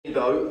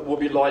though, will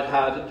be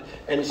light-hearted,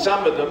 and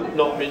some of them,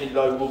 not many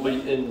though, will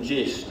be in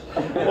jest.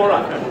 All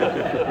right,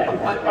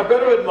 I've got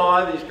to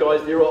admire these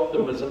guys, their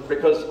optimism,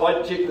 because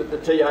I checked at the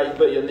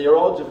TAB and their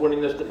odds of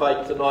winning this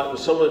debate tonight were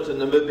similar to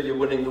Namibia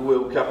winning the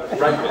World Cup at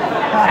rugby.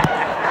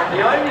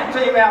 The only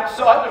team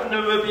outside of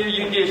Namibia,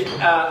 you guessed,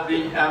 not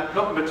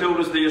the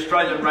Matildas, the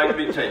Australian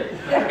rugby team.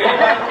 Anyway,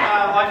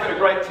 I've got a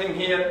great thing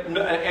here,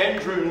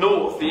 Andrew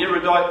North, the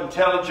erudite,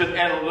 intelligent,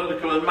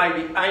 analytical, and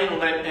maybe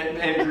anal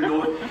Andrew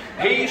North.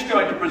 He's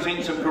going to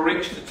present some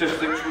correct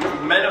statistics which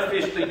will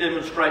manifestly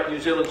demonstrate New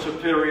Zealand's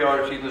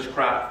superiority in this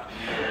craft.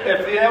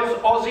 If the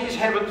Aussies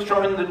haven't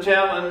thrown the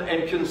towel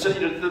and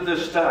conceded at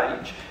this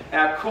stage,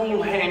 our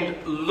cool hand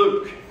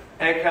Luke,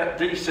 aka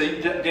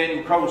DC,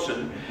 Daniel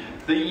Coulson,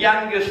 the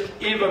youngest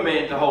ever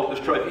man to hold this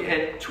trophy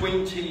at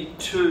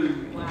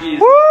 22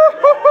 years.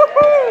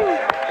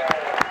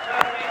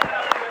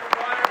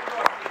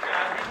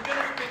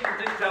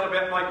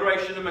 About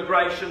migration,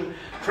 immigration,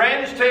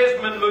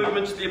 trans-Tasman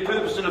movements, their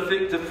purpose and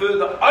effect to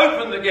further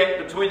open the gap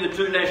between the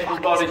two national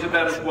bodies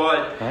about as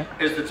wide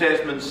as the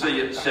Tasman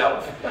Sea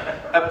itself.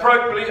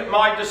 Appropriately,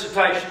 my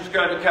dissertation is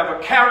going to cover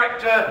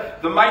character,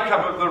 the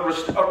makeup of the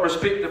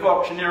respective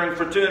auctioneering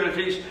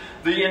fraternities,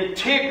 the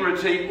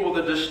integrity or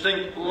the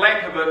distinct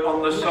lack of it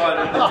on the side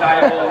of the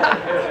table,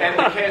 and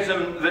the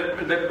chasm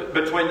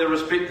between the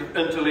respective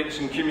intellects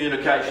and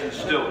communications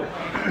still.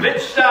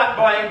 Let's start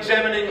by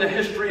examining the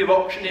history of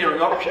auctioneering.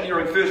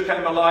 Auctioneering first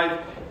came alive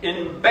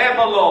in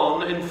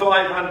Babylon in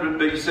 500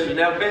 BC.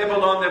 Now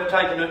Babylon, they've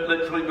taken it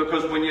literally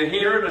because when you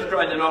hear an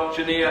Australian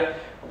auctioneer,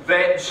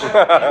 that's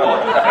what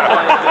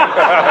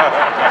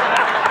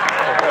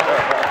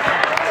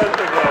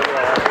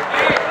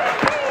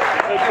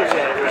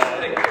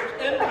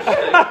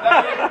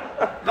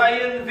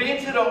They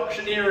invented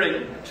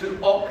auctioneering to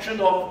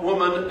auction off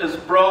women as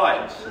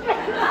brides.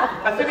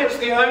 I think it's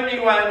the only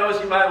way an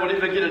Aussie male will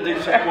ever get a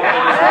decent woman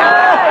as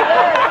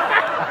bride.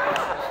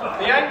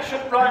 The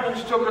ancient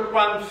Romans took it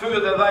one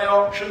further. They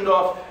auctioned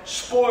off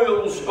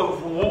spoils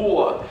of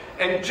war.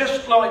 And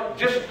just like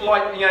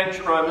the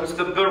ancient Romans,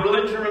 the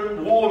belligerent,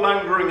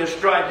 warmongering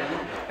Australian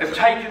have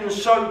taken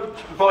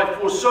by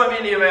force so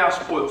many of our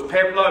spoils: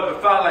 pavlova,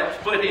 farlax,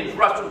 split ends,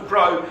 rustled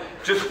crow,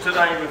 just to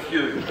name a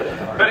few.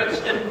 But it's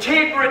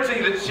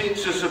integrity that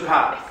sets us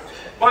apart.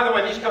 By the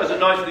way, these guys are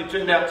nicely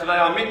turned out today.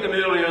 I met them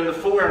earlier in the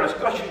foyer and I said,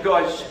 gosh, you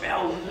guys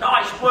smell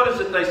nice. What is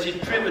it? They said,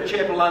 Trevor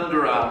Chapel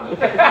underarm.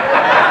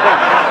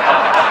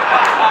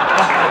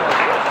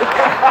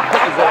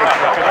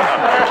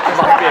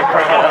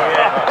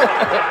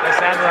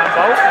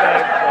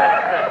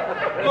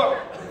 Look,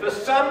 for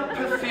some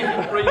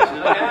pathetic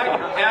reason,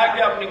 our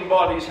governing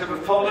bodies have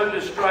followed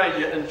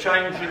Australia in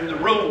changing the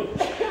rules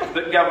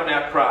that govern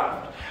our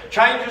craft.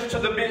 Changes to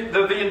the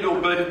vendor bid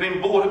have been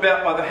brought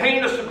about by the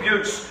heinous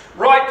abuse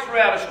right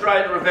throughout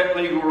Australia of that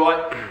legal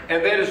right,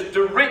 and that is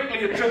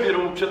directly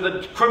attributable to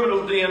the criminal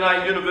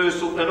DNA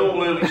universal in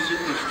all early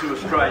settlers to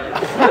Australia.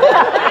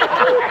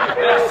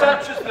 Now,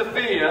 such is the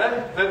fear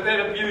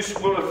that abuse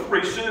will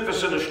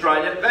resurface in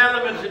Australia, they're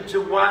limited to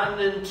 1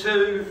 and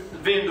 2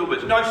 vendor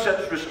bids. No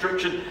such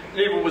restriction,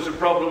 never was a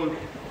problem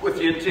with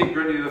the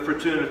integrity of the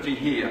fraternity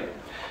here.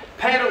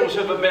 Paddles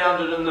have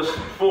abounded in this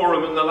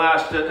forum in the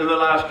last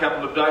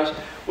couple of days.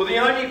 Well, the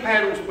only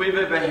paddles we've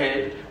ever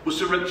had was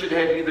Sir Richard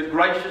Hadley, the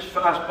greatest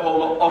fast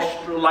bowler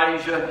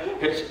Australasia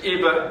has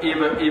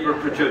ever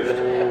produced.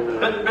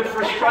 But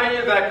for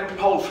Australia, they're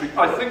compulsory.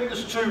 I think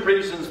there's 2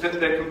 reasons that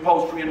they're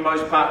compulsory in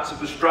most parts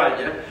of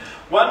Australia.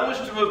 One was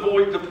to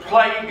avoid the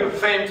plague of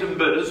phantom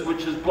bidders,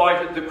 which has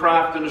blighted the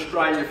craft in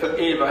Australia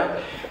forever.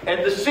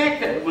 And the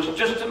second was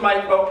just to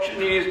make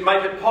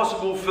it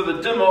possible for the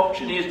dim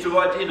auctioneers to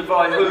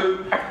identify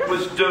who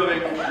was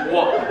doing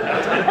what.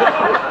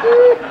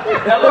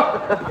 Now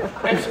look,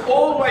 it's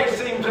always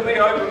seemed to me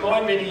over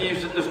my many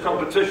years at this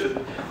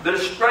competition that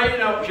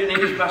Australian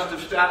auctioneers must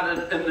have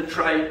started in the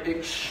trade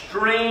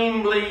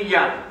extremely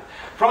young.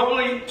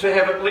 Probably to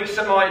have at least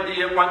some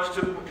idea of what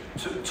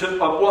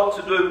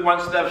to do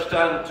once they've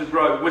started to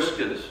grow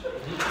whiskers.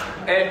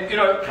 And you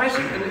know,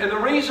 and the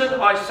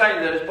reason I say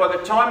that is by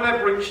the time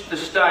they've reached the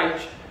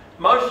stage,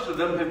 most of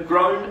them have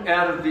grown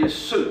out of their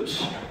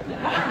suits.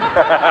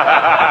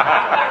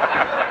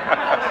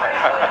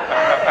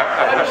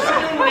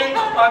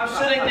 I'm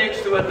sitting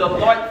next to a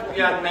delightful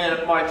young man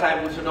at my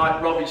table tonight,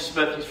 Robbie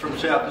Smith. He's from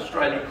South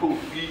Australia, called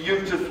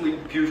beautifully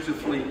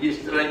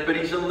yesterday, but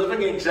he's a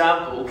living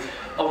example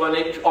of an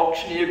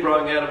auctioneer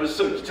growing out of his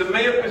suits. To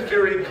me it was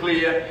very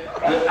clear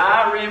that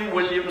R.M.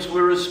 Williams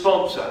were his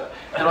sponsor.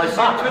 And I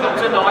said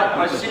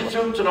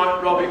to him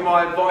tonight, Robbie,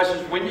 my advice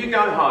is when you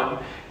go home,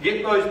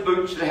 get those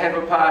boots to have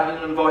a party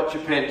and invite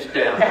your pants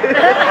down.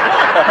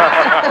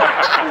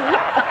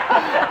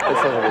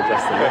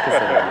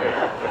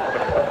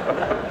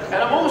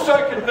 And I'm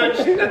also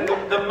convinced that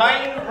the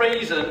main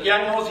reason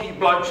young Aussie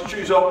blokes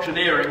choose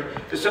auctioneering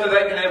is so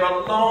they can have a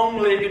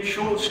long-legged,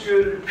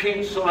 short-skirted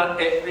pencil at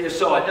their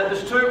side. Now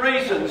there's 2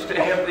 reasons to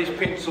have these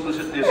pencils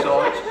at their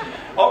sides.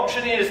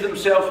 Auctioneers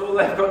themselves, well,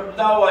 they've got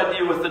no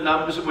idea with the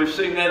numbers, and we've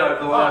seen that over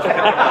the last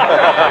couple of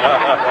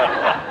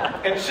years.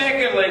 And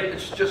secondly,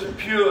 it's just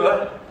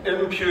pure,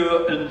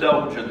 impure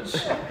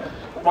indulgence.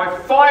 My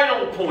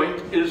final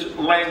point is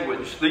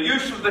language. The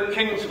use of the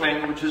King's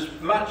language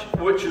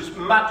which is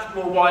much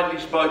more widely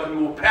spoken,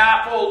 more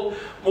powerful,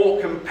 more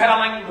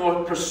compelling,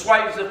 more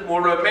persuasive,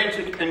 more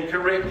romantic and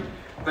correct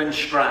than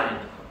strain.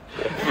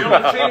 You'll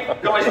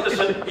achieve, guys,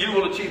 listen, you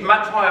will achieve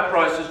much higher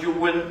prices. You'll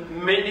win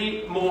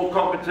many more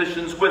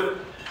competitions with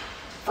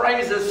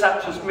phrases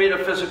such as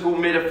metaphysical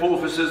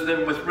metamorphosis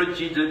than with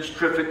ridgy-dig,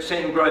 terrific,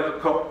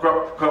 sandgroper,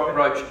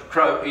 cockroach,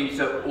 crow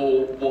eater,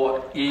 or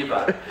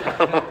whatever.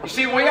 You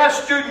see, we are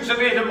students of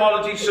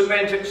etymology,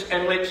 semantics,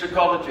 and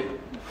lexicology.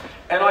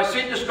 And I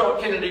said to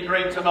Scott Kennedy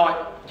Green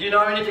tonight, do you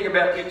know anything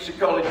about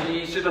lexicology?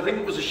 He said, I think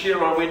it was a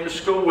shearer I went to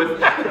school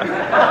with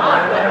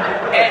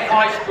at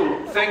high school.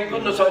 Thank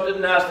goodness I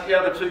didn't ask the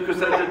other two because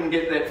they didn't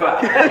get that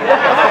far.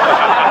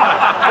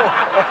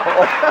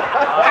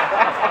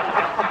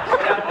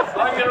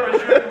 I'm going to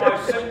resume my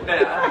seat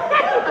now,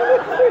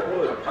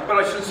 but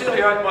I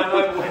sincerely hope my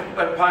noble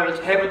opponents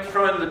haven't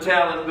thrown the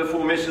towel in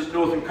before Mrs.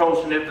 North and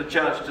Coulson have the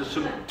chance to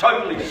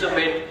totally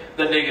cement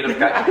the negative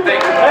case.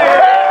 Thank you.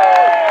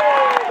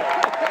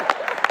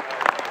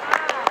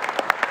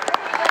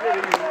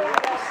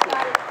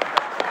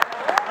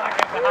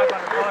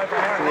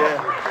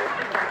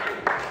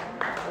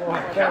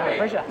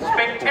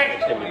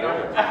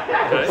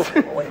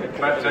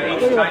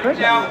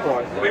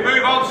 Now, we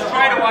move on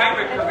straight away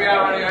because we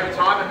are running over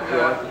time, and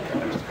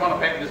Mr.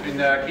 Conopec has been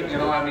keeping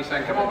an eye on me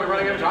saying, come on, we're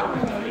running over time.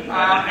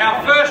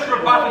 Our first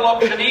rebuttal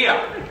auctioneer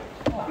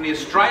from the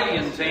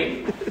Australian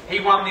team, he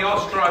won the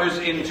Austros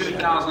in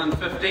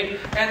 2015,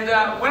 and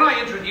when I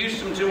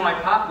introduced him to my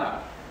partner,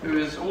 who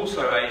is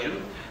also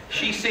Asian,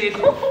 she said,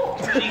 his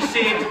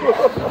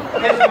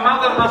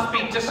mother must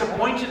be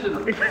disappointed in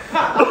him.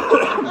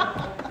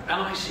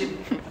 And I said,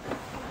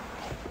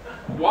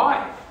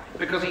 why?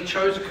 Because he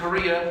chose a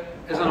career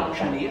as an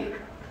auctioneer.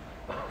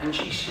 And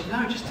she said,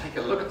 no, just take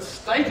a look at the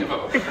state of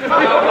him. From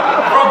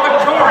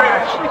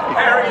Victoria,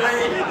 Harry Lee.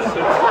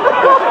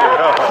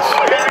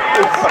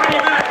 3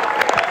 minutes.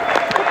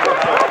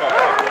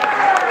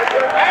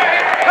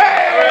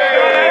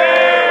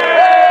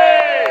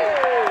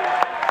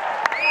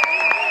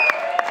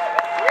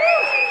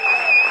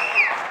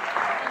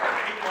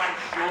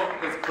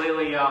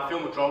 Phil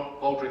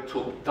McGoldrick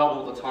took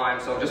double the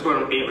time, so I'm just going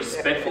to be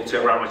respectful to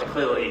everyone, which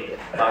clearly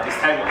this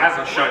table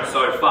hasn't shown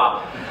so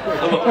far.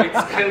 Look,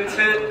 it's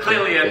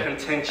clearly a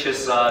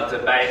contentious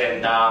debate,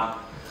 and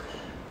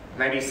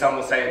maybe some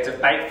will say a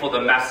debate for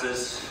the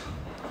masses,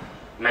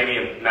 maybe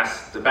a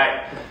mass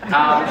debate.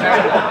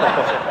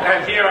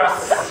 And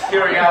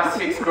hearing our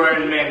 6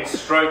 grown men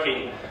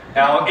stroking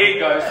our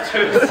egos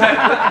to say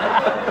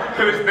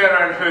who's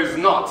better and who's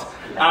not.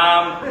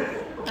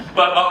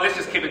 But let's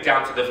just keep it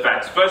down to the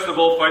facts. First of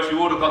all, folks, you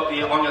would have got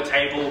on your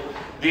table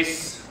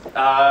this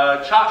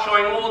chart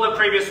showing all the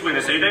previous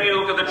winners. So you don't need to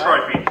look at the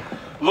trophy.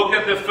 Look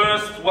at the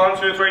first 1,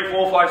 2, 3,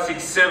 4, 5,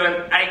 6,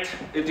 7, 8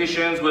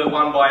 editions were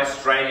won by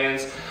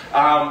Australians.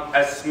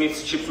 As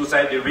Smith's Chips will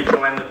say, the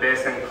original and the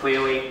best, and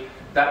clearly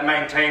that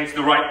maintains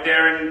the right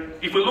there. And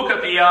if we look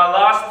at the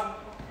last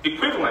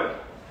equivalent,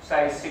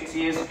 say 6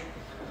 years,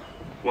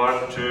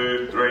 1,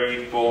 2,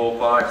 3, 4,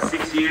 5,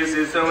 6 years.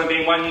 There's only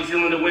been 1 New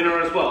Zealander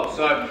winner as well.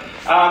 So,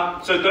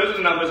 so those are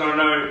the numbers. I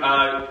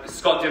know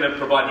Scott didn't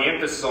provide the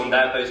emphasis on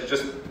that, but it's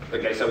just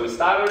okay. So we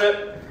started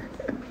it.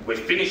 We're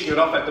finishing it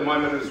off at the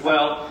moment as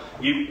well.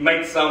 You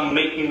made some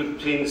meat in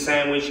between the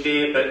sandwich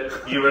there,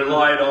 but you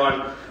relied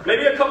on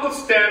maybe a couple of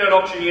standard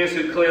auctioneers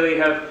who clearly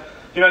have,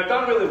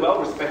 done really well,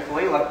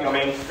 respectfully. Like, I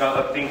mean,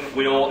 I think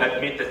we all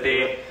admit that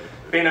they've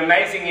been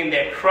amazing in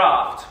their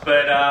craft,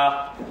 but.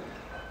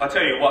 I'll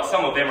tell you what,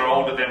 some of them are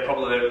older than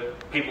probably the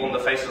people on the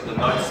face of the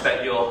notes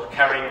that you're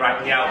carrying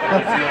right now in New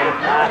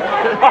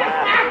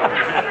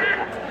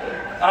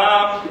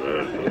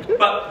Zealand.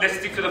 But let's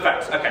stick to the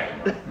facts. Okay.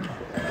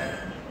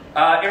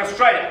 In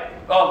Australia,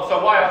 so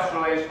why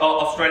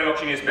Australian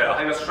auctioneers better?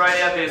 In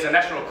Australia, there's a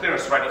national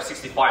clearance rate of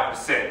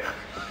 65%.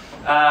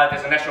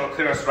 There's a national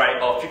clearance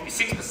rate of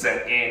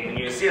 56% in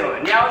New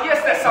Zealand. Now,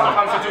 yes, that's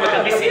sometimes to do with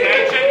the listing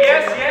agent.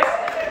 Yes.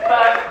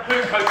 But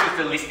who coaches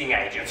the listing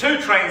agents? Who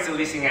trains the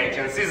listing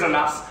agents? Isn't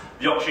us,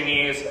 the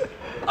auctioneers,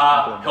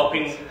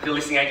 helping the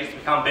listing agents to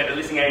become better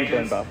listing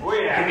agents,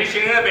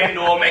 conditioning the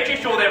vendor, making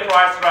sure they're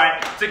priced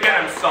right to get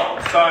them sold.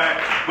 So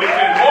we do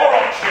more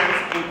auctions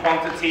in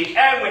quantity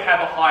and we have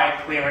a higher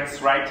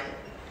clearance rate.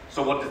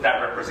 So what does that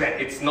represent?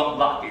 It's not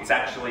luck, it's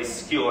actually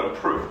skill and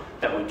proof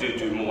that we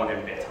do more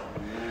and better.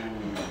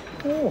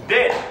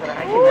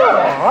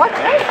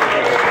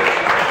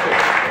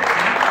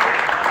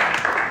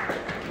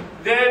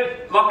 Then,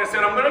 like I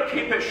said, I'm going to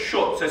keep it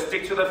short, so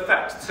stick to the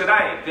facts.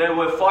 Today, there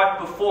were 5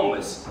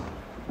 performers,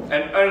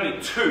 and only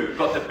 2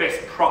 got the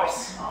best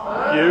price.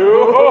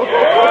 Australia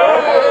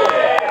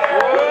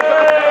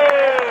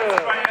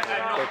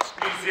and not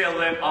New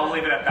Zealand. I'll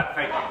leave it at that.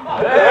 Thank you.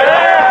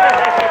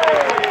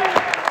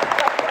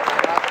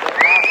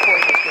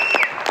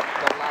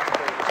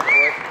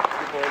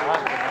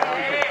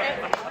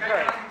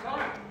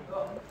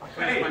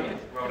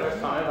 Well done.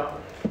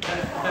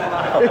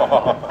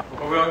 Well,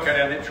 we won't go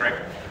down that track.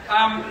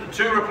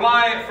 To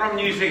reply from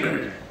New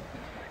Zealand.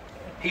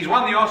 He's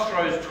won the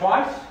Austros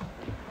twice,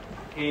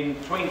 in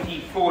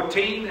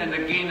 2014 and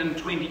again in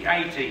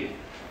 2018.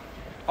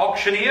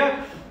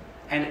 Auctioneer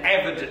and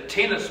avid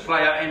tennis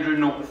player Andrew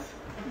North.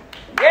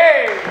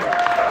 Yay!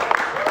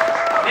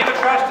 Never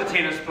trust a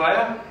tennis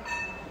player.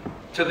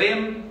 To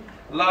them,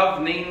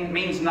 love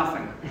means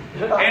nothing.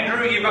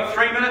 Andrew, you've got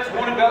 3 minutes.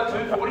 Warning bell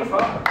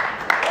 2:45.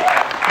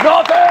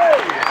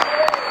 Nothing!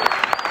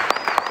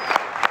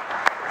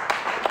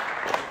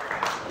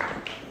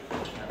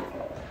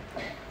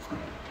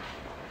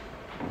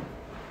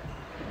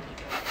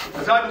 I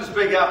was hoping to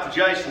speak after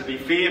Jason, to be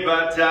fair,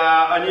 but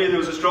I knew there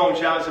was a strong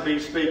chance of me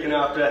speaking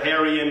after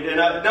Harry, and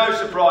no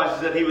surprises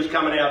that he was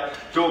coming out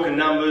talking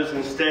numbers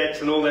and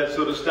stats and all that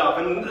sort of stuff.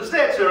 And the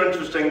stats are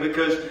interesting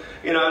because,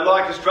 you know,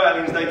 like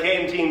Australians, they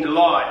can tend to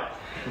lie.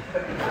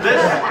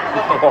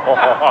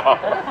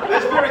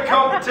 This very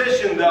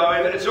competition, though,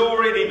 and it's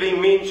already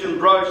been mentioned,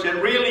 broached, it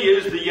really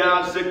is the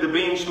yardstick, the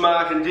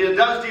benchmark, and it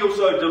does deal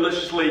so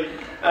deliciously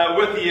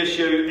with the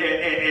issue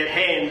at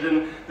hand.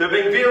 And there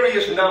have been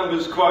various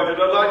numbers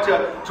quoted. I'd like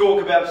to talk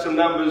about some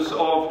numbers of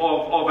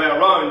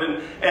our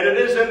own. And it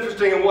is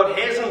interesting, and what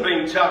hasn't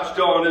been touched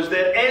on is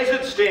that as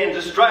it stands,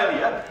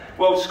 Australia,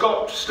 well,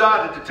 Scott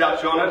started to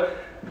touch on it,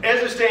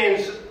 as it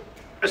stands,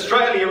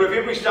 Australia, if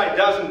every state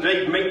does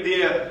indeed meet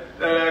their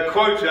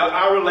quota,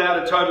 are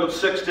allowed a total of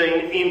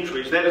 16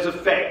 entries. That is a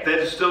fact. That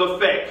is still a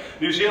fact.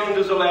 New Zealand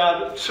is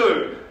allowed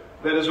 2.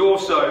 That is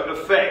also a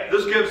fact.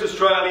 This gives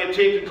Australia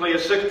technically a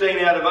 16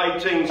 out of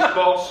 18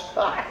 spots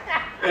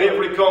in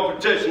every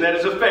competition. That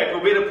is a fact.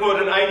 We'll better put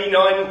an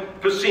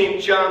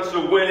 89% chance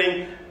of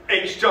winning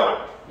each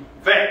time.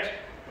 Fact.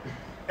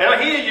 And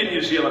I hear you,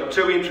 New Zealand,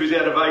 2 entries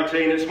out of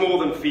 18. It's more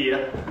than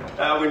fair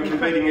when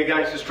competing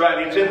against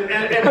Australians.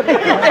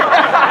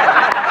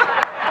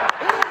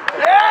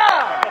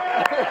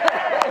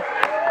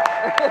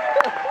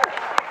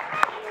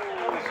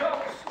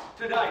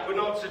 Today would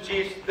not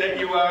suggest that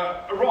you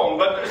are wrong,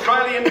 but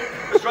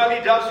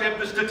Australia does have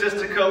the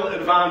statistical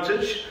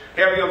advantage.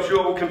 Harry, I'm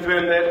sure, will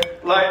confirm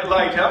that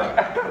later.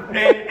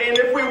 And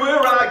if we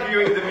were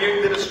arguing the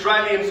view that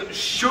Australians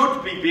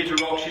should be better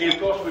auctioneers,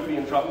 gosh, we'd be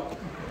in trouble.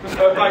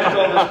 So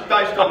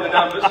based on the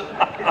numbers.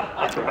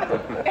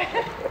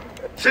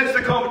 Since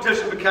the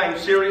competition became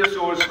serious,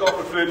 or as Scott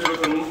referred to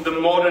it, the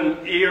modern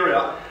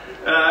era,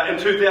 in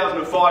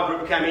 2005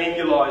 it became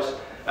annualised.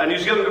 New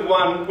Zealand have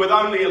won with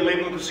only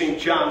 11%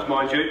 chance,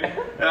 mind you,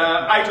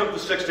 8 of the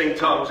 16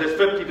 titles. That's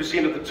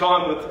 50% of the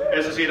time with,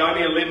 as I said,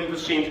 only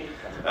 11%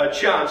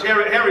 chance.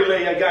 Harry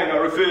Lee, again, I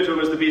refer to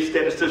him as the best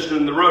statistician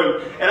in the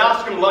room, and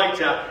ask him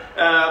later,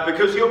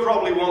 because he'll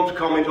probably want to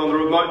comment on the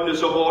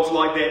remoteness of odds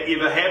like that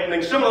ever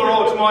happening. Similar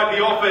odds might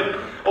be offered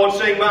on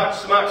seeing Mark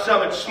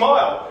Summit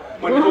smile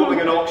when calling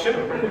an auction.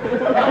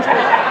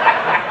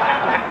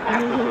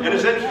 And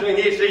it's interesting,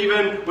 yes,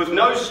 even with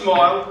no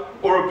smile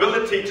or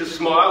ability to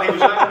smile, he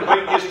was able to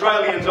beat the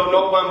Australians on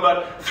not one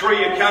but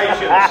 3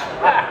 occasions.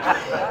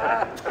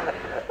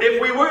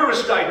 If we were a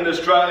state in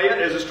Australia,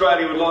 as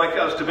Australia would like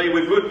us to be,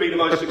 we would be the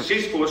most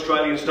successful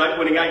Australian state,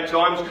 winning 8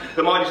 times,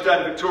 the mighty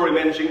state of Victoria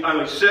managing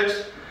only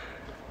 6.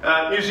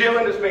 New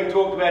Zealand, has been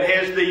talked about,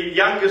 has the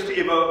youngest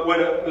ever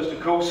winner, Mr.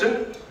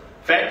 Coulson.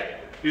 Fact.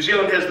 New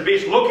Zealand has the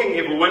best looking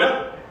ever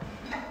winner,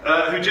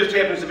 who just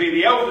happens to be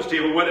the eldest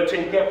ever winner,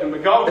 Team Captain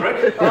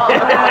McGoldrick.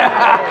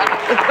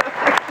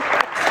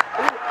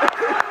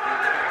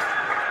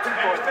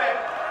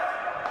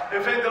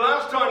 In fact, the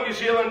last time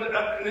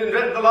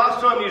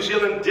New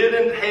Zealand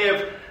didn't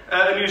have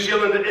a New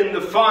Zealander in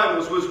the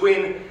finals was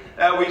when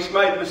we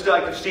made the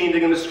mistake of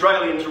sending an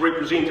Australian to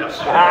represent us.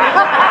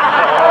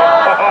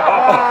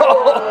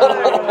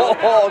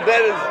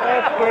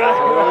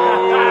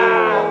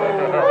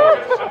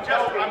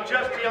 I'm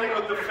just dealing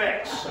with the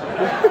facts.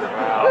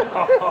 And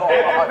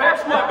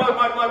perhaps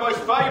my most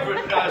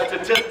favourite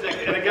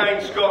statistic, and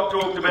again Scott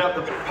talked about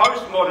the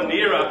postmodern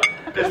era,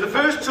 is the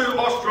first 2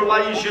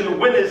 Australasian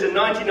winners in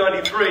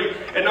 1993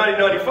 and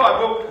 1995.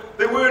 Well,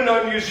 there were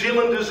no New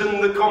Zealanders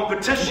in the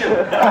competition.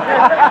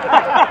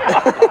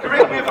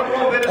 Correct me if I'm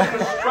wrong, that is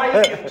an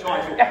Australian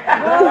title.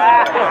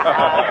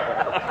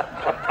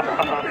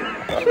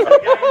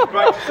 Again,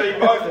 great to see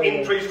both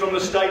entries from the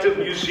state of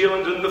New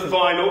Zealand in the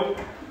final.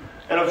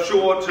 And I'm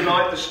sure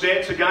tonight the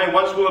stats again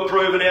once will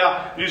prove in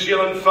our New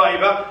Zealand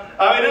favour.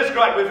 It is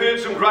great. We've heard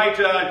some great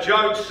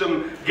jokes,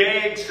 some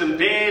gags, some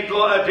dad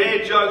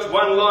jokes,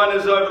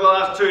 one-liners over the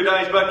last 2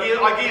 days. But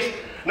I guess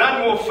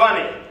none more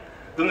funny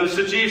than the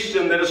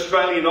suggestion that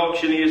Australian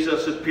auctioneers are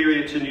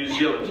superior to New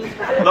Zealand.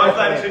 Those,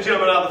 ladies and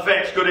gentlemen, are the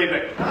facts. Good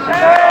evening.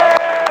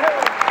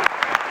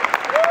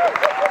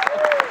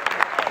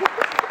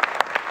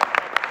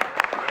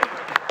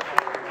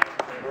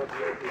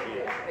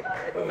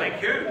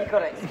 Thank you.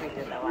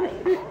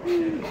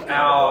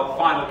 Our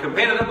final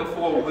competitor,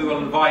 before we will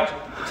invite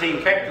the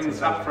team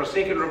captains up for a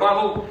second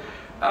rebuttal.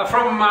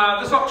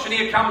 This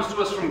auctioneer comes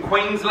to us from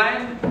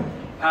Queensland,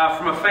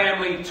 from a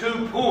family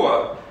too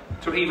poor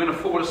to even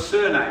afford a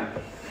surname.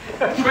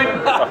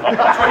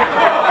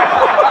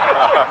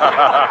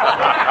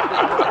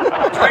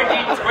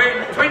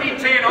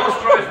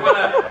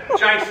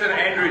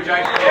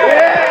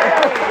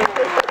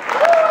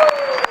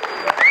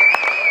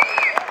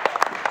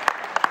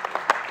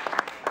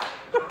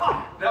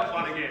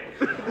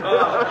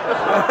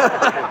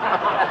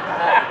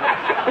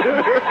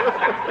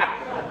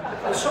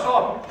 So,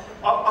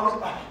 I was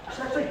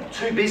actually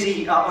too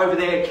busy over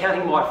there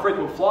counting my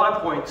frequent flyer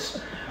points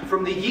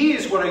from the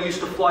years when I used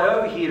to fly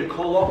over here to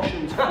call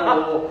auctions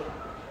for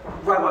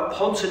Railway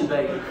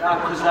Ponsonby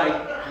because they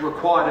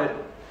required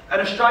an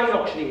Australian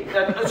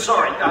auctioneer.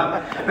 Sorry,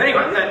 but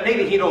anyway,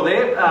 neither here nor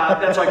there.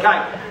 That's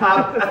okay.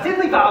 A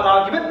thinly veiled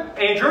argument,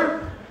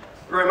 Andrew.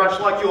 Very much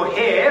like your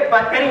hair,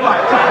 but anyway.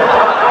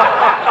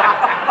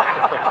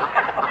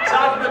 This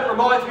argument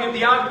reminds me of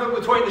the argument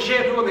between the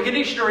shampoo and the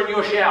conditioner in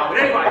your shower. But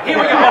anyway, here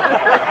we go.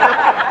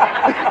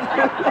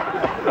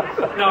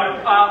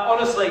 No,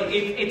 honestly,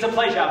 it's a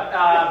pleasure.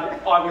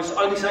 I was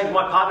only saying to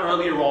my partner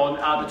earlier on,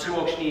 the two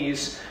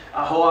auctioneers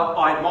who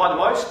I admire the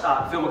most,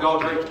 Phil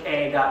McGoldrick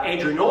and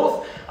Andrew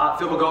North.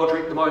 Phil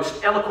McGoldrick, the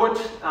most eloquent,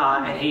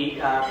 and he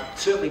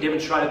certainly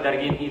demonstrated that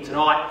again here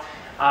tonight.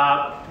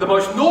 The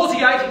most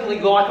nauseatingly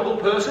likeable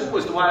person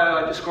was the way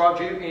I described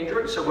you,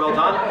 Andrew, so well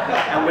done.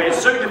 And we're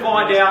soon to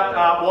find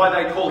out why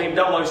they call him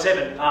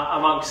 007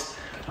 amongst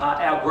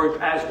our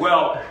group as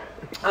well.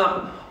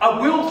 I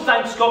will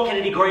thank Scott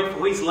Kennedy Green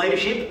for his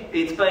leadership.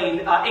 It's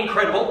been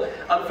incredible.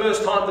 The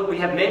first time that we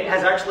have met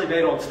has actually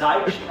been on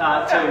stage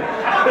to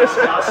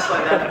discuss, so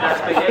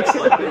that's been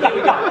excellent. But here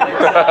we go.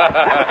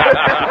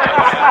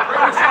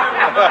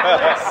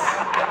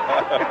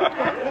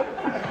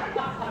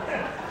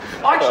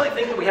 I actually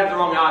think that we have the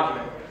wrong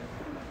argument.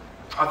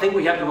 I think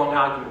we have the wrong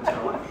argument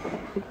tonight.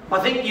 I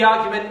think the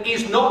argument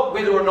is not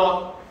whether or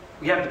not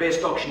we have the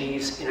best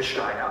auctioneers in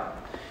Australia.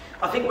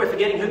 I think we're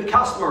forgetting who the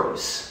customer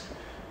is.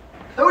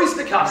 Who is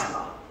the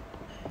customer?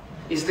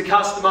 Is the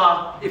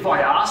customer, if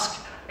I ask,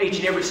 each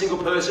and every single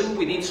person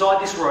within inside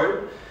this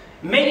room,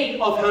 many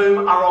of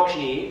whom are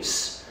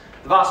auctioneers,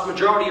 the vast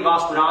majority of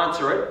us would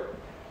answer it,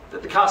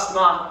 that the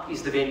customer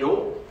is the vendor,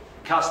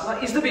 the customer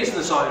is the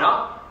business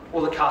owner,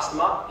 or the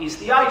customer is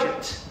the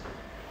agent.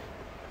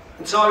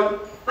 And so,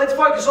 let's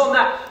focus on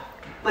that.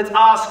 Let's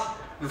ask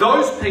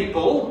those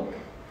people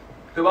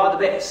who are the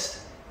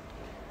best.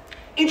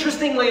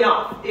 Interestingly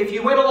enough, if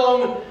you went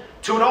along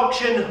to an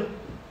auction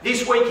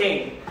this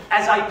weekend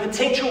as a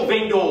potential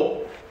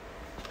vendor,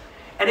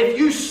 and if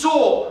you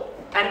saw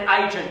an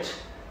agent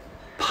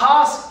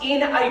pass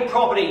in a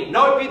property,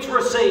 no bids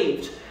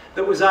received,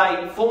 that was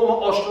a former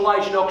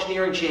Australasian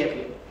auctioneering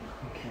champion,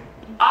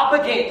 up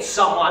against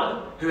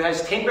someone who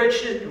has 10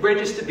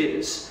 registered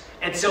bidders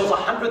and sells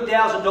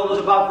 $100,000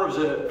 above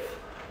reserve,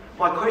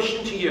 my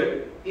question to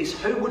you is,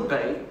 who would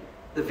be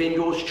the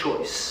vendor's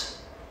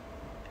choice?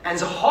 And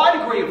there's a high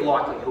degree of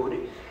likelihood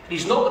it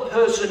is not the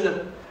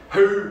person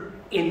who,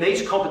 in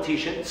these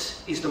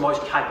competitions, is the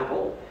most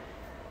capable.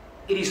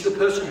 It is the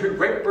person who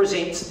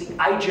represents the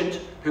agent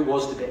who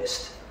was the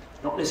best,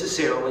 not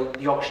necessarily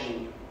the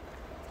auctioneer.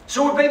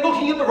 So we've been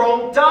looking at the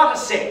wrong data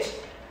set.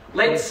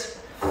 Let's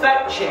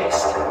fact check.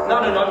 No,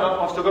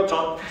 I've still got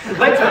time.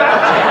 Let's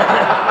fact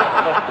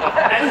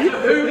check as to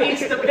who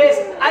is the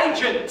best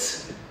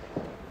agent,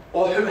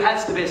 or who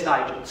has the best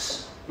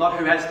agents, not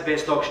who has the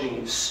best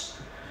auctioneers.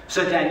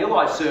 So Daniel,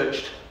 I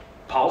searched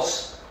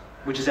Pulse,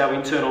 which is our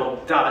internal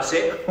data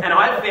set, and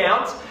I have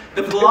found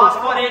that for the last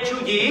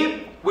financial year,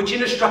 which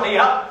in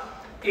Australia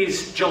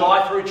is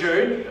July through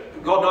June,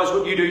 God knows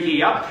what you do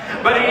here,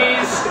 but it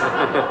is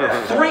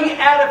 3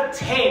 out of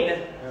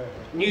 10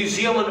 New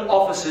Zealand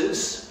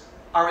offices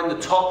are in the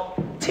top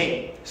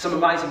 10. Some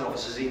amazing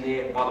offices in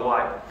there, by the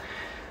way.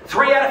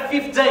 3 out of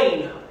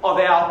 15 of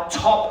our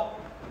top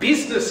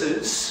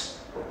businesses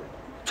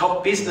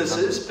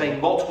being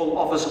multiple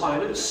office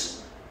owners,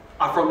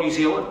 are from New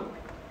Zealand.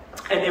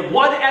 And then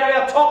 1 out of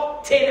our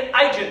top 10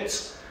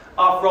 agents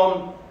are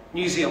from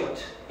New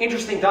Zealand.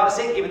 Interesting data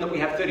set, given that we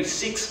have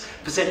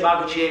 36%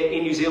 market share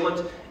in New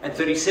Zealand and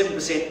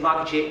 37%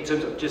 market share in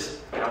terms of just,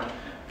 a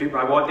bit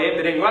right there,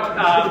 but anyway,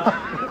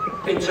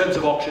 in terms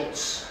of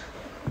auctions.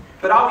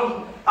 But are we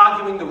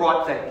arguing the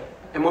right thing?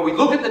 And when we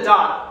look at the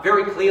data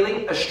very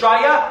clearly,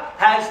 Australia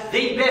has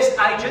the best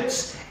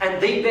agents and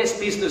the best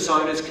business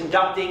owners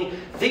conducting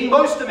the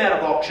most amount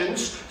of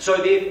auctions, so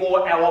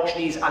therefore our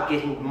auctioneers are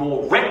getting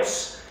more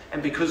reps.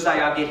 And because they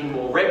are getting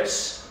more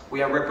reps,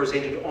 we are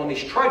represented on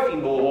this trophy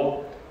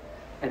more,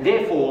 and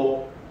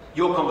therefore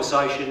your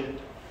conversation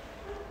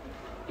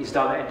is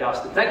done and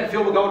dusted. Thank you,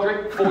 Phil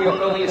McGoldrick, for your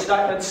earlier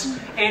statements.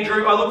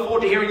 Andrew, I look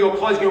forward to hearing your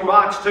closing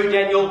remarks too,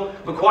 Daniel,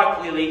 but quite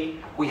clearly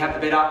we have the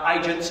better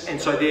agents, and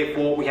so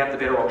therefore we have the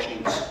better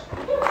auctioneers.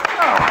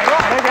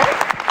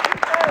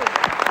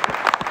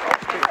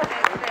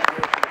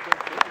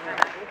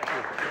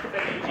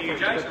 Thank you,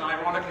 Jason.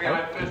 Ironically,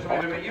 I first time I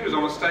ever met you was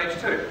on the stage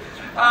too.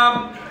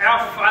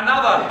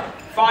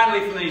 Finally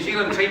from the New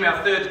Zealand team,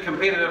 our third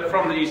competitor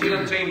from the New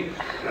Zealand team,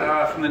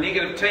 from the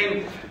negative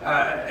team,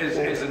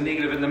 is a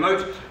negative in the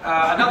moot.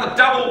 Another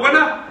double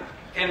winner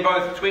in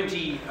both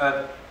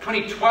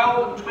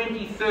 2012 and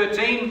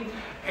 2013,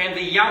 and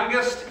the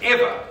youngest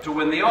ever to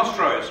win the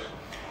Austros.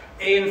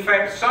 In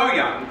fact, so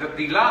young that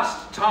the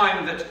last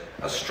time that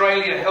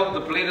Australia held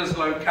the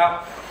Bledisloe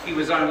Cup, he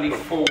was only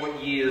 4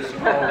 years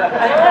old.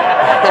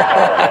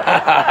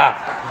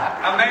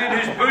 man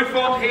whose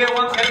bouffant here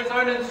once had its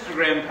own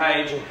Instagram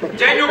page,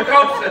 Daniel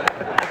Coulson.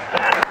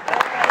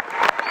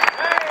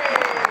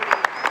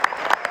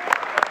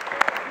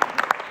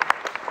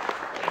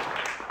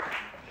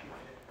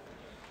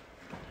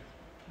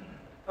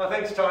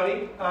 Thanks,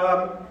 Tony.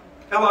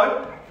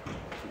 Hello.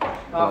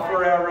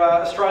 For our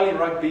Australian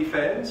rugby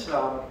fans,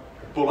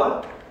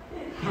 Buller.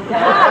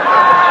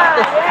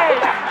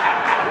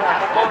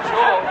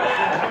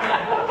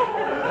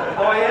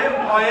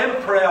 I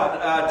am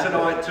proud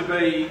tonight to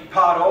be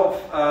part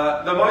of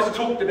the most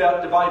talked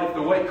about debate of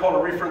the week.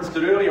 Connor referenced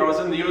it earlier. I was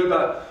in the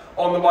Uber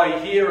on the way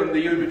here, and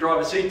the Uber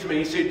driver said to me,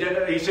 he said,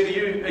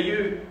 are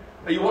you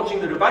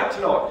watching the debate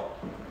tonight?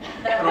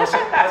 And I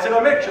said,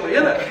 I'm actually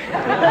in it.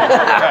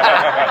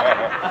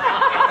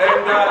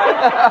 And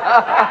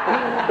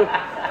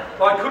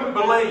I couldn't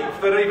believe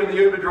that even the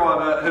Uber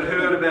driver had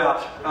heard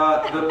about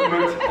the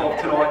moot of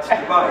tonight's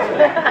debate.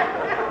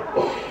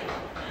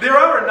 There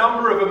are a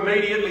number of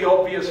immediately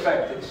obvious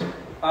factors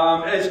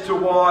as to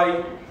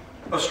why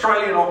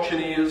Australian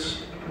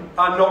auctioneers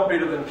are not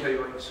better than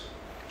Kiwis,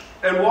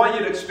 and why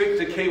you'd expect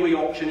a Kiwi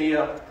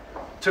auctioneer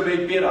to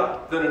be better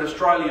than an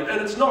Australian.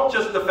 And it's not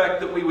just the fact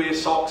that we wear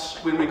socks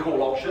when we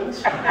call auctions.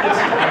 It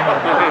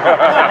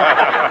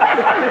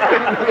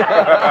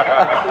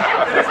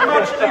is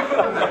much deeper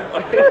than that.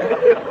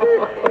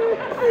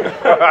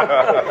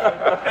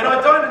 And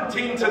I don't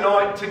intend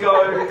tonight to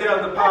go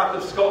down the path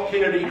of Scott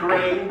Kennedy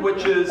Green,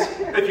 which is,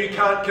 if you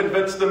can't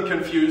convince them,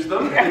 confuse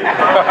them. Because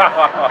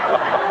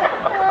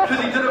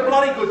he did a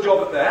bloody good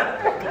job at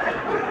that.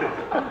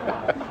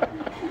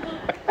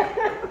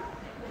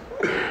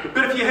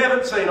 But if you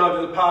haven't seen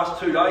over the past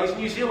 2 days,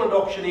 New Zealand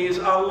auctioneers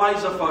are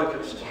laser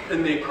focused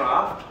in their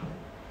craft,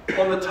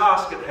 on the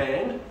task at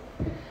hand,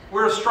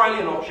 where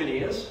Australian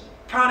auctioneers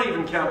can't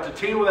even count to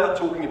 10 without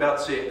talking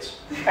about sex.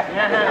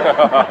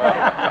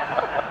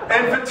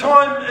 And for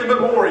time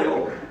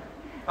immemorial,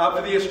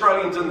 for the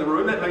Australians in the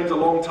room, that means a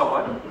long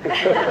time,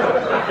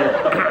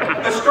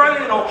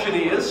 Australian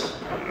auctioneers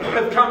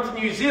have come to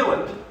New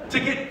Zealand to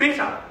get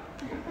better.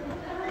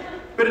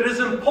 But it is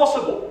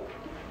impossible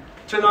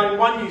to name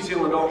one New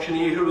Zealand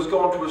auctioneer who has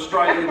gone to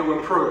Australia to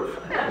improve.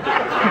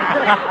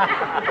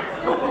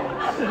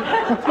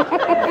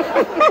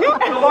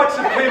 The likes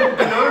of Ken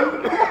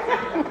Canoe,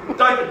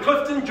 David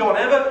Clifton, John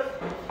Abbott,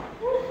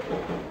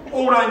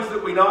 all names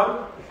that we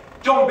know,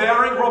 John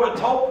Bowring, Robert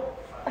Topp,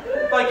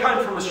 they came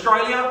from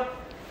Australia,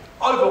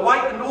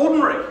 overweight and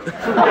ordinary. Look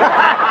at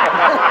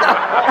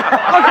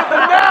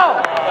them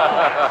now!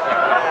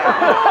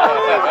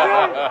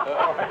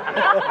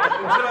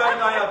 And today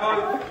they are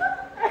both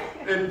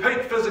in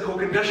peak physical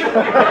condition.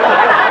 And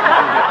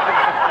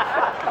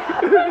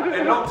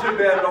not too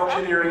bad at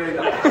auctioneering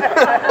either.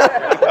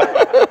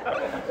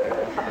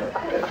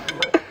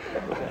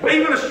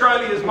 Even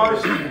Australia's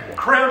most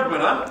crowned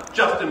winner,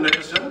 Justin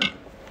Nickerson,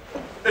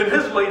 in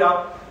his lead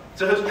up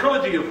to his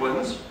trilogy of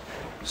wins,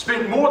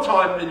 spent more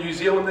time in New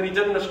Zealand than he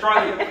did in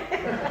Australia.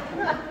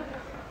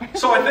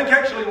 So I think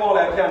actually, while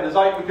our count is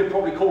 8, we could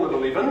probably call it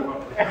 11.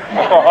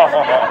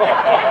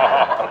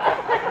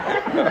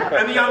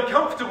 And the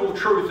uncomfortable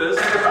truth is,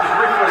 and this was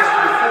referenced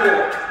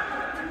before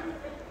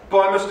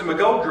by Mr.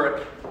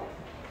 McGoldrick,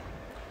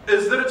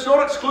 is that it's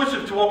not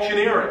exclusive to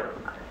auctioneering.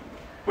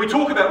 We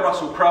talk about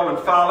Russell Crowe and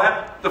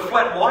Farlap, the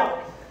Flat White,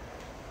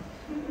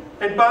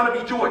 and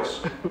Barnaby Joyce.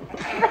 The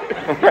fact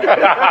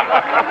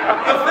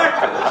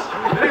is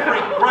that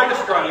every great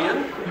Australian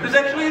is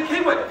actually a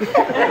Kiwi.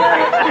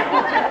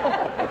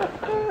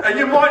 And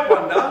you might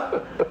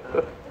wonder,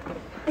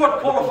 what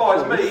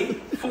qualifies me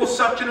for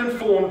such an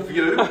informed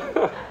view?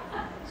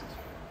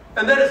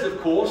 And that is, of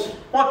course,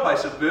 my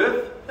place of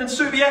birth in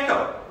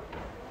Subiaco.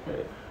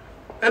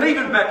 And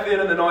even back then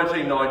in the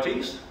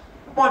 1990s,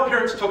 my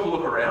parents took a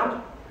look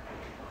around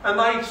and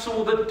they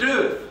saw the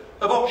dearth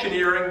of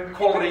auctioneering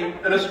quality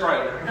in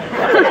Australia.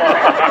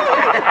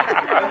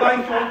 And they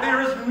thought,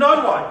 there is no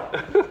way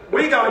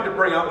we're going to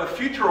bring up a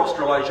future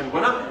Australasian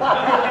winner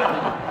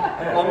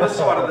on this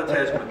side of the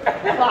Tasman.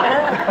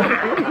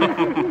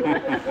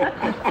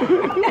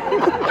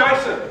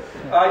 Jason,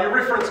 you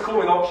referenced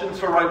calling auctions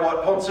for Ray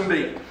White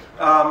Ponsonby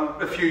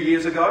a few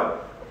years ago.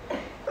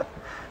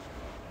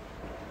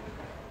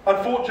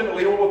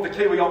 Unfortunately, all of the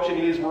Kiwi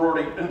auctioneers were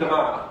already in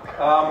demand,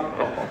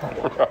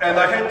 and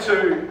they had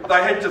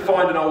to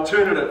find an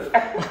alternative.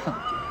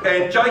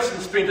 And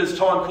Jason spent his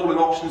time calling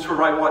auctions for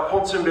Ray White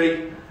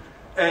Ponsonby,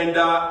 and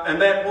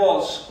that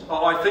was,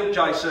 I think,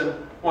 Jason,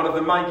 one of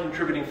the main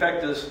contributing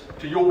factors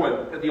to your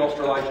win at the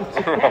Australasians.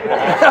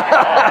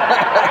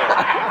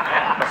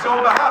 So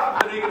on behalf of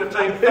the negative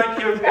team, thank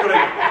you. Good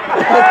evening.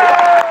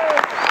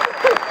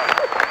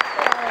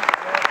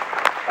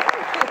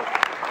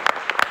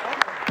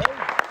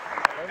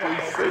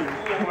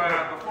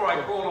 Before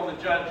I call on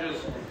the judges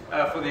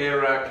for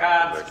their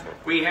cards,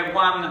 we have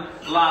one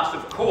last,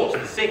 of course,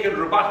 the second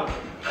rebuttal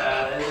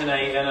in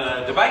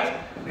a debate.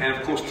 And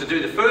of course, to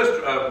do the first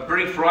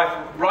brief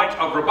right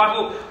of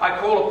rebuttal, I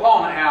call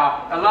upon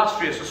our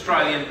illustrious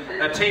Australian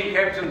team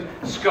captain,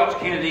 Scott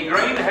Kennedy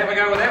Green, to have a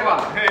go with that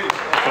one.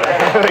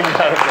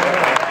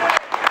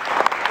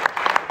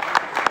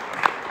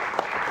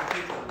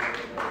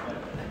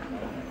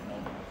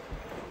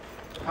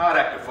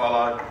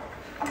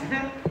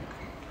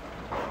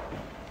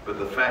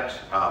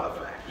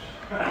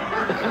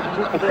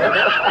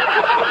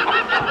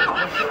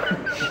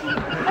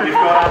 You've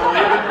got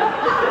 11.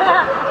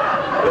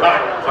 No,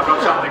 I've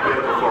got something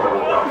better before I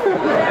walk off.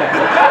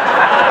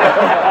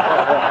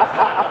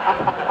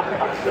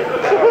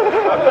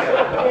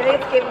 Yeah,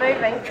 let's get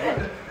moving.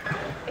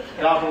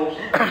 Doubles,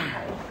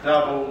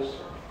 doubles,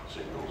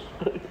 singles,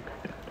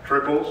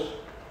 triples.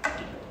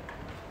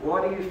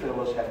 Why do you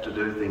fellas have to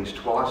do things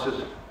twice as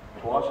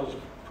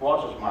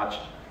much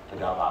to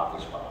go half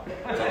as far?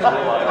 That's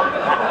all I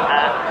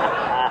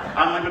do.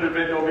 Unlimited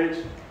vendor bids,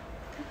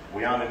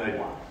 we only need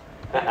one.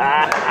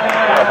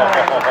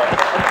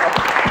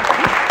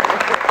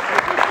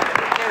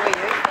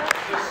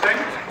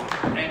 Succinct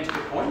and to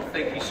the point.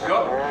 Thank you,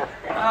 Scott.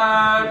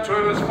 To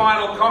his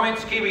final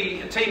comments,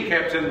 Kiwi team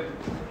captain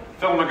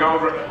Phil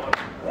McGoldrick.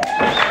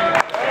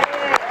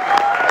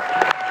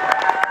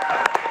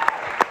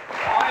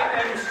 I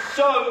am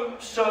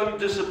so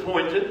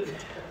disappointed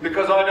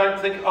because I don't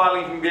think I'll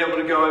even be able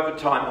to go over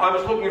time. I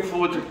was looking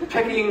forward to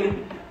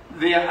picking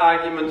their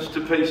arguments to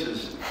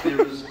pieces.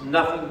 There is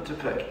nothing to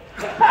pick.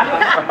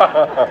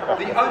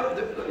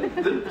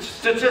 The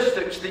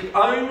statistics, the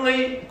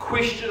only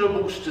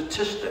questionable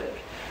statistic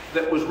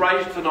that was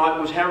raised tonight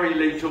was Harry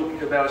Lee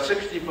talking about a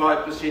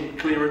 65%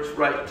 clearance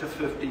rate to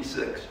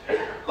 56.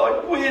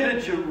 Like, where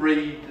did you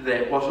read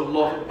that? Was a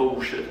lot of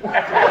bullshit.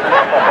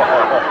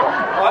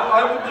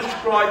 I would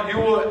describe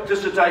your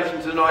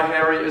dissertation tonight,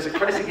 Harry, as a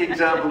classic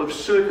example of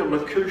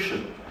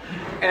circumlocution.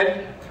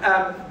 And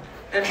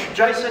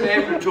Jason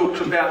Andrew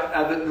talks about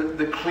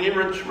the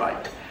clearance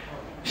rate.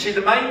 See,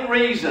 the main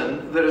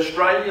reason that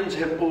Australians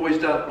have always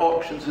done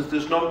auctions is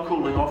there's no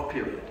cooling off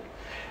period.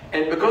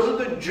 And because of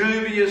the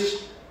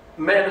dubious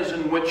manners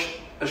in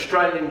which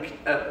Australian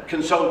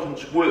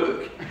consultants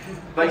work,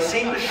 they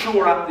seem to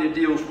shore up their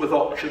deals with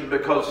auction,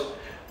 because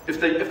if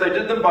they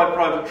did them by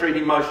private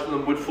treaty, most of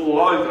them would fall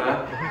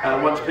over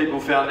once people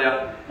found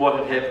out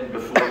what had happened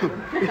before.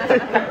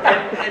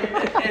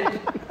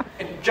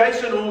 and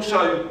Jason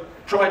also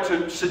tried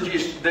to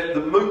suggest that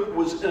the moot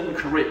was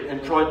incorrect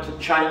and tried to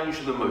change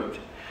the moot.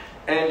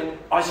 And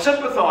I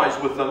sympathise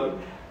with them,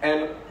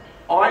 and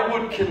I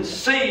would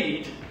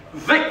concede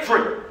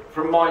victory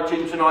from my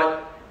team tonight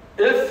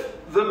if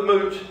the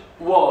moot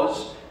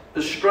was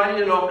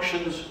Australian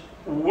auctions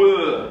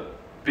were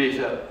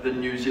better than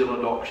New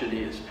Zealand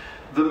auctioneers.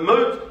 The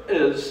moot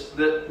is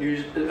that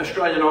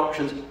Australian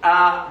auctions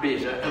are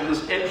better, and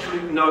there's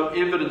absolutely no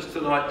evidence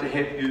tonight to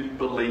have you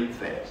believe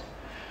that.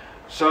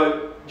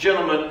 So,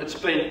 gentlemen, it's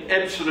been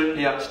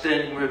absolutely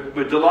outstanding.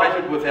 We're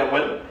delighted with our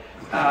win.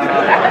 They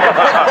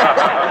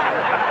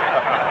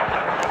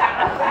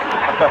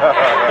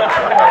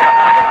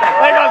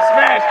got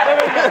smashed.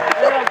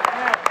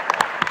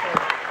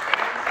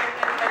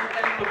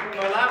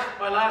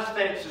 My last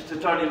thanks is to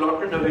Tony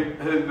Lochran,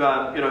 who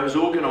has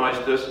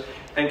organised this.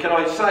 And can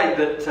I say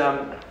that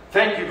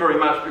thank you very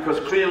much, because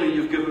clearly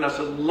you've given us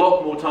a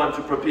lot more time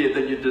to prepare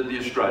than you did the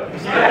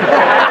Australians.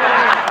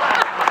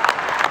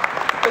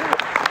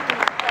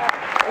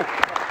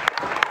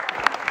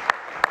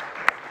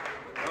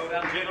 Well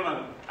done,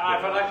 gentlemen. If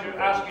I'd like to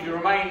ask you to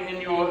remain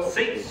in your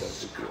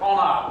seats,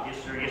 Connor. Yes,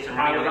 sir. Yes, sir.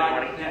 Now,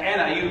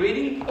 Anna, are you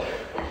ready?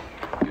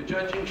 Your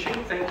judging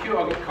sheet, thank you.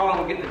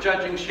 Connor will get the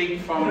judging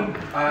sheet from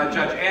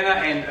Judge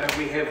Anna, and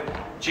we have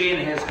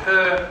Jen has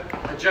her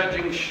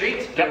judging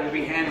sheet that will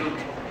be handed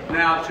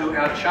now to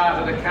our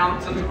chartered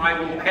accountant. I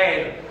will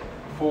pad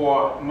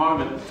for a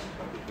moment.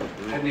 I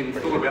hadn't even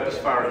thought about this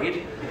far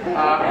ahead.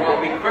 While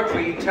we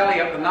quickly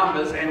tally up the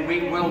numbers, and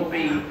we will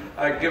be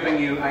giving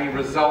you a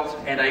result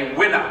and a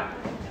winner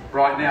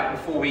right now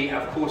before we,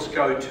 of course,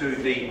 go to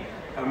the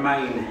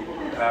main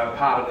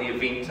part of the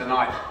event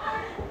tonight.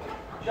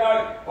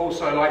 Joe,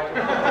 also like to...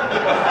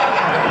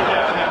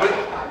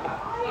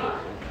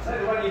 Say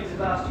the one you did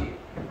last year.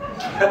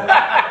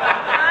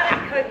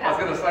 I was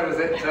going to say, was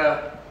that...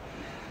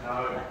 No.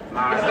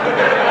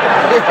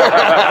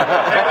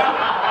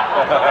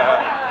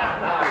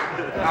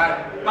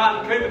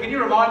 Martin Cooper, can you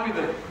remind me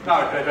that... No,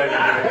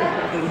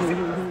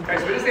 okay,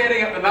 so we're just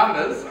adding up the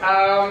numbers.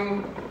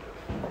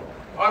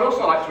 I'd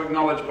also like to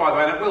acknowledge, by the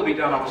way, and it will be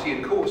done obviously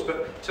in course,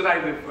 but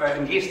today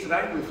and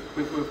yesterday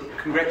we've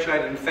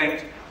congratulated and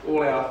thanked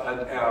all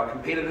our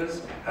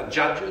competitors, our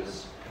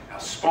judges, our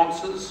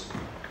sponsors,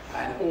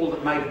 and all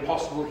that made it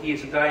possible here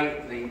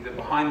today, the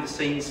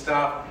behind-the-scenes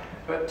staff.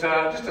 But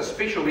just a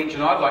special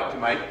mention I'd like to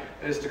make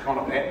is to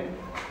Connor Patton.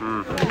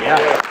 Yeah.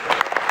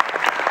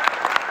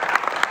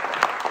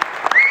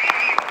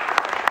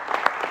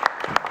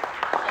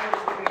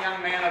 Oldest looking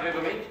young man I've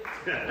ever met.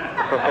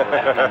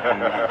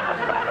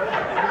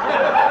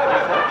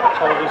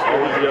 Oldest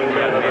young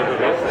man I've ever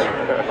met.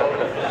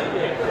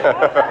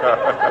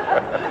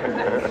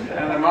 And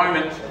in a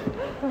moment,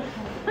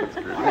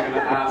 I'm going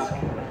to ask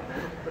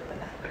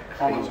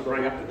Connor to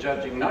bring up the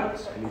judging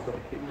notes.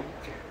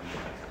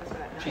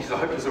 Jeez, I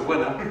hope there's a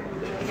winner.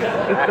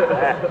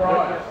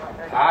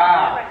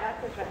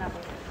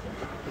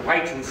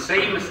 Wait and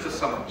see, Mr.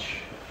 Summich.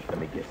 Let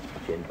me get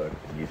Jen voted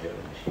for New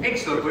Zealand.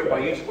 Excellent work by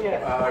you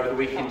over the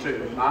weekend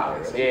too,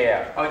 Mark.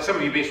 Yeah. I think some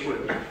of your best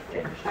work.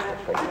 Yeah.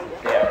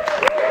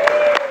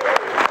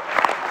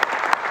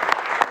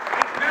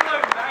 Now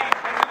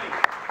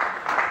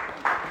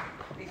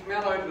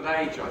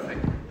age, I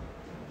think.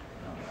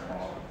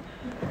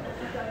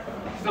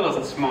 Still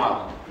doesn't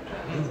smile.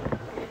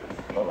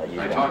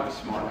 No time for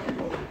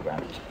smiling.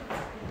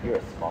 You're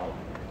a smile.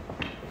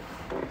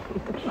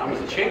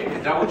 Numbers are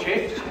checked, double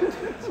checked.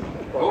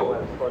 Oh.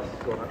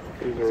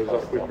 These are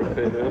results we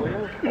prepared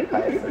earlier.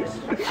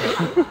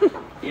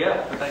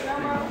 Yeah.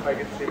 I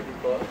get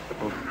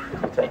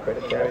 75. Take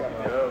credit, Gary. Yeah,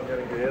 I'm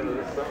getting the end of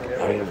this song.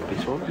 I mean,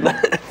 this one?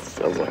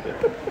 Sounds like it.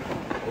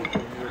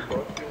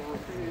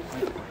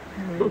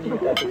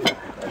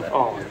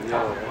 Oh,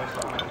 no.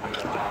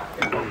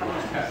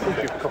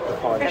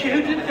 Actually,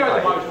 who did go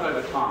the most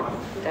over time?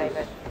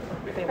 David.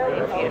 Been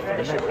waiting for you to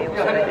finish it.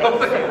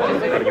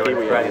 Kiwi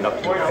Australian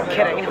Auctioneers.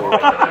 Kidding. Here we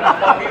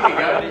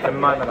go. The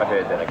moment I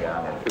heard that, I go,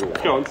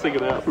 Go on, sing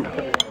it out.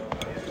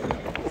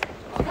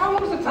 How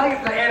long does it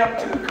take to add up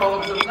 2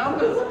 columns of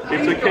numbers?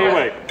 It's a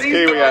Kiwi. These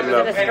Kiwi guys adding are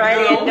up. An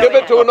Australian. Give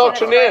it to an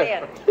auctioneer.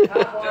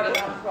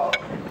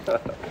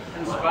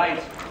 in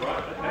spades.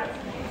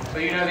 So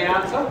you know the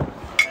answer?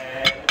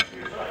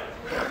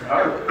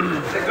 Oh.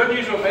 Is that good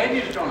news or bad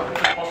news, John?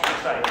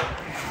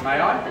 May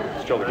I?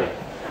 It's John again.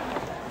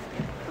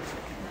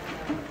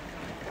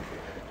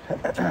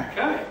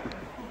 Okay.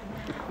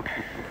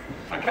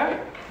 Okay.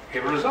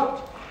 Here a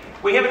result.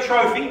 We have a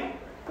trophy.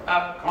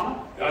 Connor,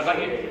 I'd like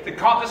you,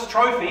 this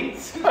trophy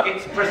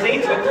gets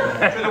presented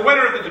to the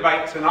winner of the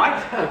debate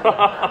tonight.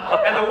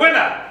 And the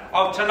winner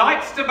of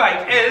tonight's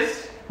debate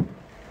is...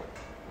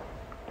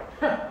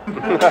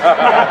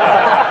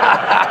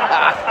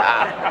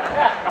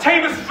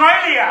 Team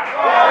Australia!